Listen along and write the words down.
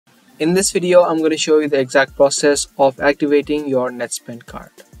In this video, I'm going to show you the exact process of activating your Netspend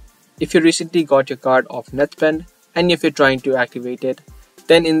card. If you recently got your card off Netspend and if you're trying to activate it,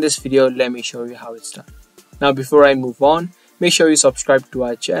 then in this video, let me show you how it's done. Now, before I move on, make sure you subscribe to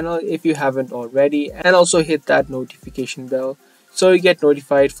our channel if you haven't already, and also hit that notification bell so you get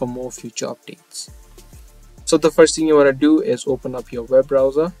notified for more future updates. So the first thing you want to do is open up your web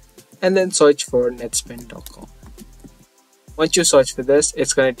browser and then search for netspend.com. Once you search for this,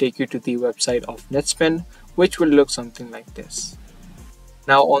 it's going to take you to the website of Netspend, which will look something like this.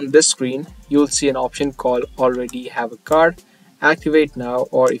 Now on this screen, you'll see an option called Already Have a Card, Activate Now,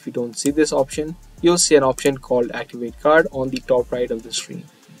 or if you don't see this option, you'll see an option called Activate Card on the top right of the screen.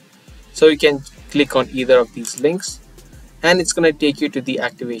 So you can click on either of these links and it's going to take you to the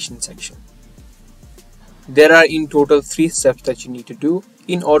activation section. There are in total 3 steps that you need to do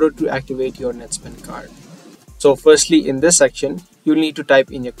in order to activate your Netspend card. So firstly, in this section, you'll need to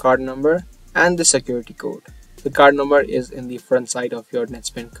type in your card number and the security code. The card number is in the front side of your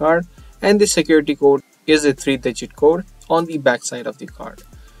Netspend card and the security code is a 3-digit code on the back side of the card.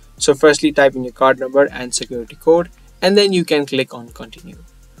 So firstly, type in your card number and security code and then you can click on continue.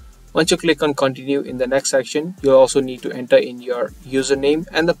 Once you click on continue, in the next section, you'll also need to enter in your username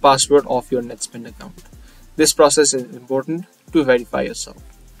and the password of your Netspend account. This process is important to verify yourself.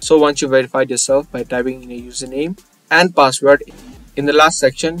 So once you verified yourself by typing in a username and password, in the last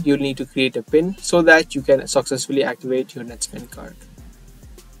section, you'll need to create a PIN so that you can successfully activate your Netspend card.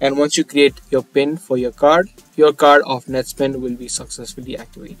 And once you create your PIN for your card of Netspend will be successfully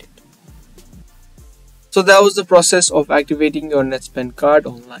activated. So that was the process of activating your Netspend card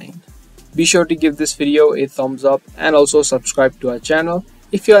online. Be sure to give this video a thumbs up and also subscribe to our channel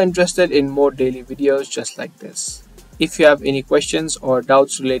if you are interested in more daily videos just like this. If you have any questions or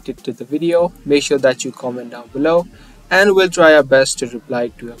doubts related to the video, make sure that you comment down below and we'll try our best to reply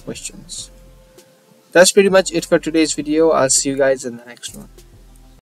to your questions. That's pretty much it for today's video. I'll see you guys in the next one.